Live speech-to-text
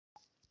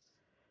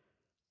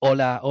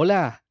Hola,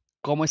 hola,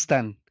 ¿cómo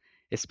están?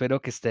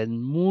 Espero que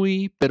estén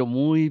muy, pero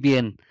muy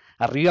bien.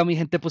 Arriba mi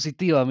gente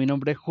positiva, mi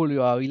nombre es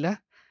Julio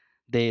Ávila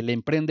de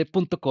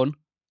leemprende.com.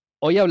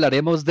 Hoy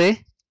hablaremos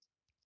de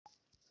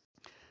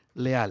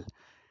Leal.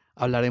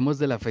 Hablaremos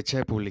de la fecha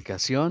de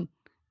publicación.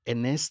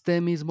 En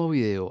este mismo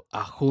video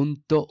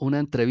adjunto una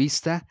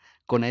entrevista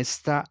con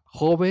esta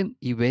joven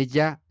y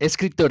bella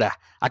escritora.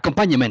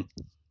 Acompáñenme.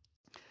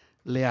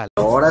 Leal.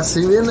 Ahora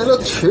sí viene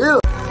lo chido.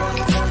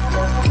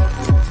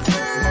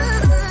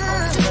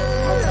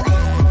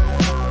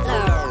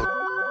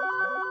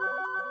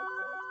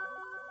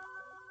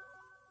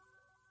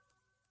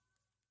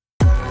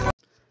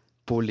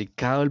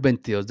 Publicado el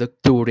 22 de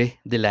octubre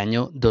del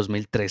año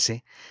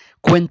 2013,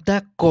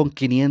 cuenta con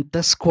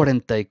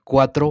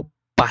 544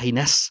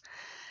 páginas.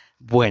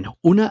 Bueno,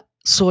 una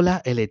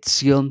sola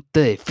elección te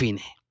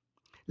define.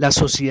 La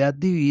sociedad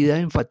dividida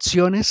en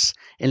facciones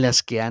en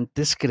las que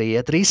antes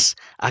creía Tris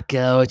ha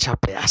quedado hecha a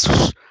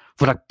pedazos,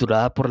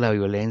 fracturada por la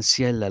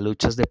violencia en las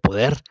luchas de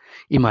poder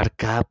y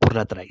marcada por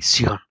la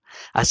traición.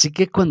 Así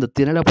que cuando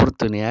tiene la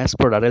oportunidad de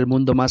explorar el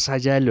mundo más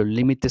allá de los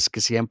límites que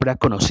siempre ha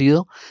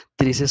conocido,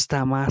 Tris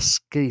está más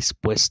que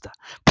dispuesta.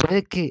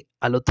 Puede que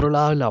al otro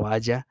lado de la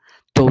valla,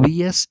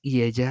 Tobías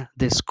y ella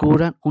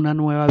descubran una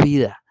nueva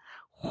vida,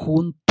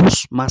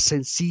 juntos, más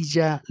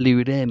sencilla,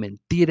 libre de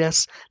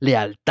mentiras,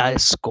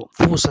 lealtades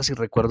confusas y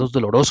recuerdos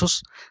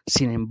dolorosos.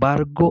 Sin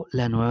embargo,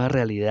 la nueva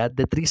realidad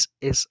de Tris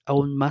es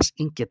aún más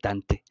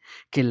inquietante,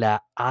 que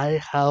la ha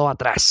dejado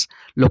atrás.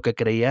 Lo que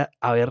creía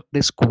haber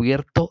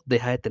descubierto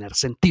deja de tener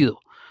sentido.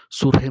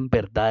 Surgen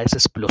verdades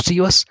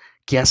explosivas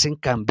que hacen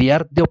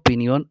cambiar de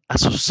opinión a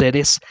sus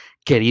seres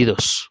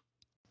queridos.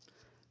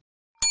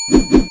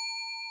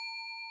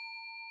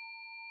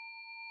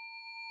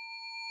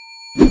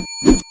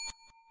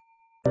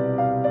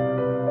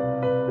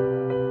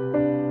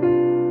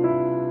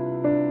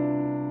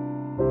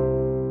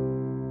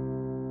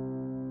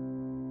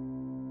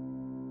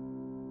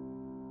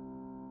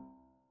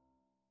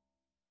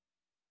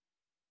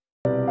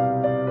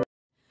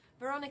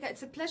 Veronica,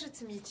 it's a pleasure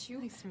to meet you.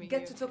 Nice to meet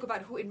Get you. to talk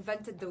about who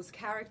invented those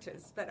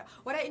characters. But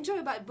what I enjoy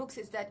about books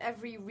is that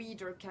every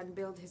reader can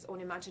build his own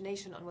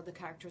imagination on what the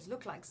characters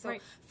look like. So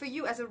Right. for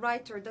you as a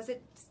writer,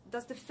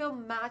 does the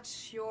film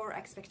match your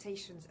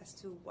expectations as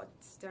to what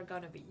they're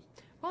gonna be?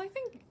 Well,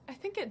 I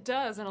think it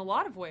does in a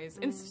lot of ways,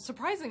 in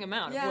surprising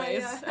amount of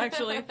ways, Yeah.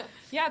 actually.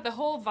 Yeah, the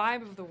whole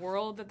vibe of the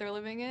world that they're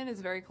living in is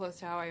very close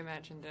to how I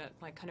imagined it,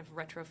 like kind of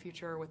retro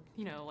future with,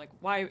 like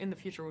why in the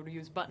future would we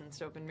use buttons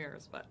to open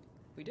mirrors, but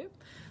we do.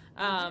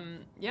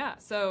 Yeah,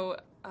 so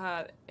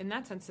in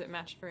that sense it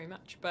matched very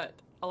much, but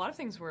a lot of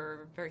things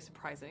were very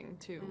surprising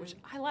too, which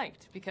I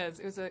liked because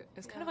it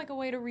was kind of like a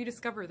way to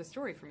rediscover the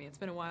story for me. It's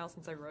been a while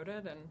since I wrote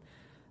it, and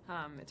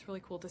it's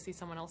really cool to see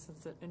someone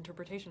else's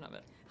interpretation of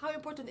it. How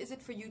important is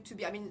it for you to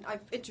be, I mean,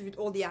 I've interviewed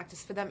all the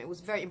actors. For them, it was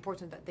very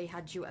important that they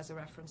had you as a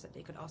reference, that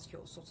they could ask you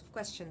all sorts of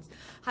questions.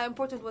 How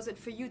important was it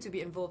for you to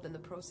be involved in the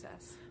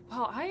process?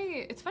 Well,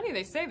 it's funny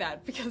they say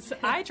that because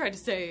I tried to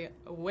stay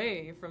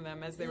away from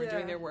them as they were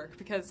doing their work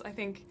because I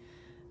think,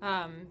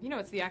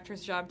 it's the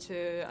actor's job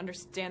to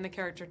understand the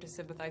character, to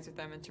sympathize with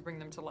them, and to bring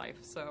them to life.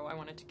 So I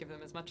wanted to give them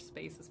as much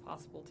space as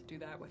possible to do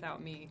that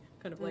without me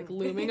kind of like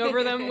looming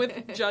over them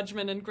with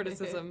judgment and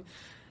criticism.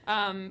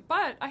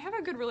 But I have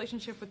a good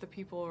relationship with the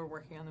people who are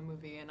working on the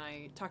movie, and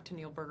I talked to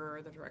Neil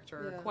Berger, the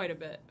director, quite a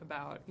bit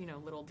about,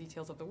 little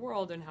details of the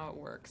world and how it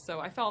works. So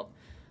I felt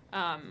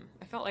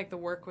like the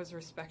work was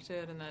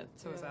respected, and that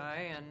so was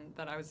I, and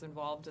that I was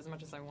involved as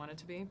much as I wanted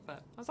to be.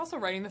 But I was also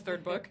writing the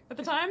third book at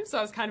the time, so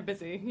I was kind of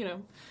busy,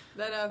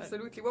 That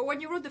absolutely. Well, when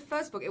you wrote the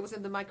first book, it was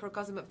in the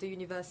microcosm of the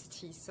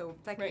university. So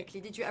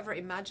technically, did you ever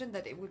imagine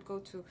that it would go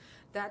to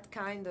that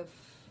kind of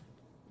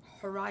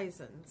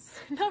horizons?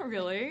 Not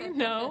really,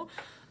 no.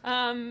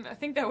 I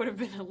think that would have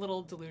been a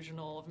little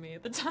delusional of me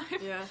at the time.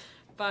 Yeah.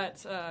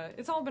 But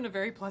it's all been a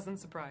very pleasant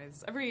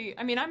surprise.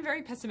 I'm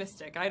very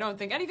pessimistic. I don't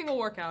think anything will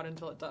work out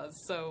until it does.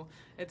 So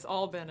it's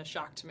all been a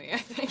shock to me, I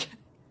think.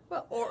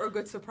 Well, or a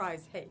good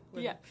surprise, hey.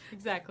 Yeah,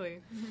 exactly.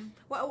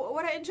 Well,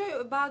 what I enjoy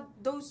about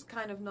those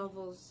kind of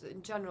novels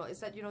in general is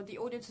that, the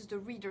audiences, the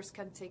readers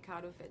can take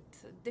out of it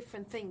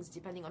different things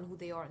depending on who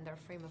they are and their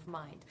frame of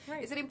mind.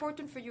 Right. Is it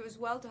important for you as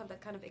well to have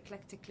that kind of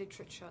eclectic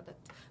literature that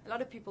a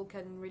lot of people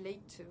can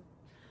relate to?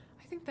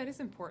 I think that is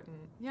important.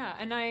 Yeah,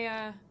 and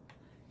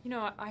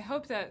I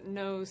hope that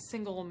no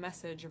single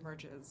message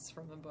emerges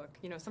from the book.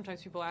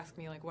 Sometimes people ask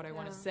me like what I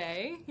want to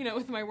say,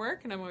 with my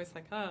work, and I'm always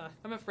like,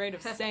 I'm afraid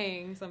of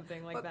saying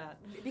something like that.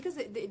 Because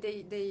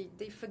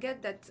they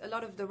forget that a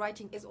lot of the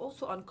writing is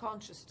also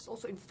unconscious. It's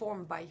also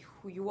informed by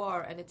who you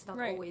are, and it's not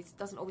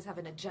doesn't always have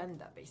an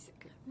agenda,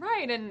 basically.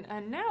 Right,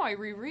 and now I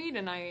reread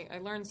and I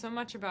learn so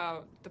much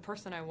about the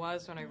person I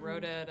was when I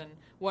wrote it and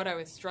what I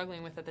was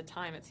struggling with at the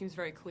time. It seems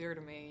very clear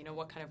to me,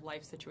 what kind of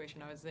life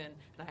situation I was in.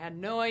 And I had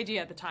no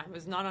idea at the time. It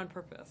was not not on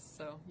purpose.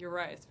 So you're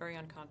right, it's very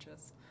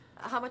unconscious.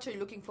 How much are you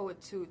looking forward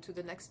to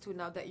the next two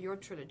now that your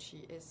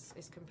trilogy is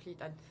complete?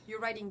 And you're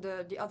writing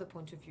the other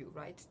point of view,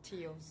 right?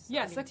 Theo's.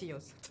 Yes.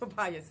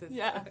 Tobias's.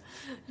 Yeah.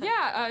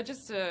 Yeah,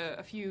 just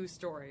a few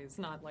stories,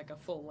 not like a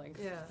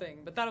full-length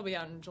thing. But that'll be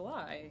out in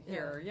July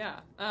here,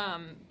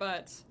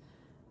 But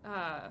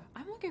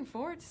I'm looking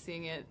forward to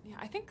seeing it. Yeah,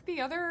 I think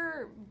the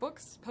other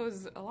books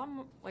pose a lot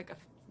more, like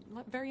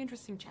very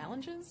interesting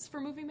challenges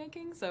for movie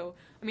making. So,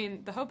 I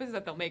mean, the hope is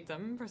that they'll make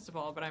them, first of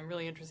all, but I'm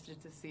really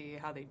interested to see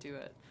how they do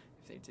it.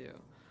 They do.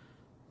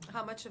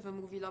 How much of a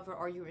movie lover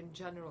are you in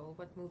general?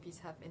 What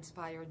movies have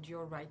inspired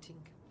your writing?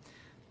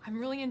 I'm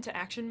really into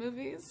action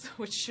movies,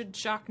 which should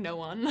shock no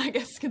one, I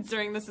guess,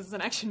 considering this is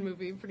an action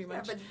movie, pretty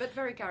much. Yeah, but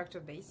very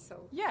character-based,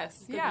 so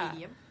yes, good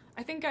medium.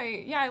 I think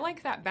I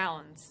like that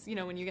balance. You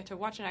know, when you get to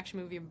watch an action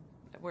movie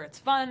where it's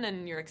fun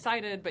and you're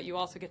excited, but you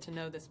also get to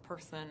know this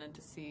person and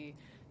to see,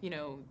 you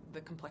know,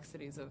 the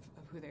complexities of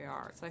who they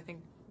are. So I think,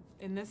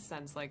 in this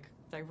sense, like,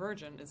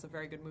 Divergent is a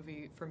very good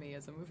movie for me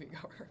as a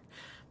moviegoer.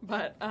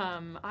 But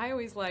I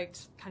always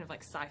liked kind of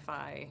like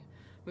sci-fi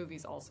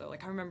movies also.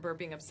 Like, I remember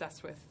being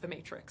obsessed with The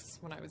Matrix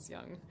when I was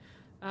young.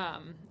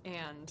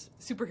 And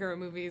superhero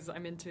movies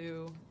I'm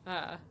into,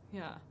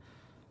 yeah.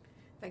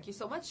 Thank you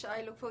so much.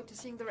 I look forward to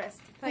seeing the rest.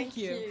 Thank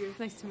you.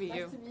 Nice to meet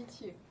you. Nice to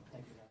meet you.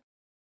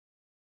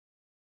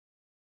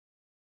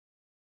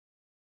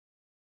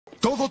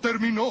 Todo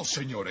terminó,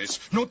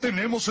 señores. No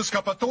tenemos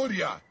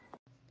escapatoria.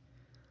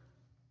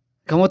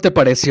 ¿Cómo te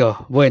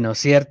pareció? Bueno,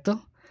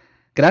 ¿cierto?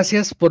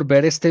 Gracias por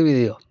ver este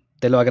video.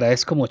 Te lo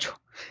agradezco mucho.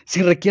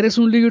 Si requieres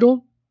un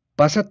libro,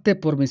 pásate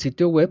por mi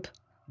sitio web,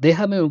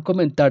 déjame un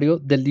comentario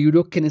del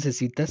libro que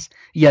necesitas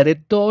y haré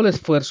todo el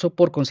esfuerzo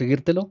por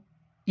conseguírtelo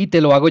y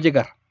te lo hago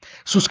llegar.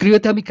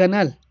 Suscríbete a mi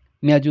canal,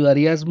 me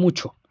ayudarías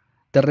mucho.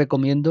 Te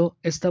recomiendo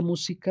esta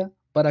música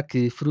para que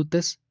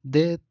disfrutes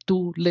de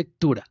tu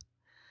lectura.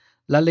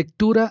 La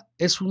lectura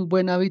es un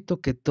buen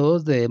hábito que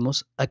todos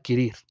debemos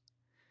adquirir.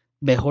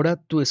 Mejora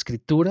tu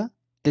escritura,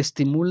 te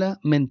estimula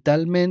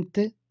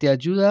mentalmente, te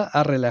ayuda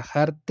a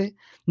relajarte,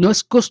 no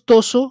es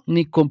costoso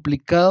ni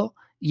complicado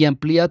y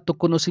amplía tu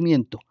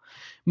conocimiento.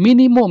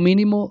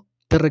 Mínimo,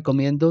 te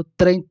recomiendo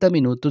 30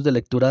 minutos de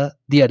lectura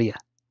diaria.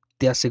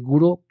 Te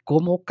aseguro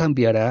cómo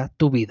cambiará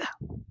tu vida.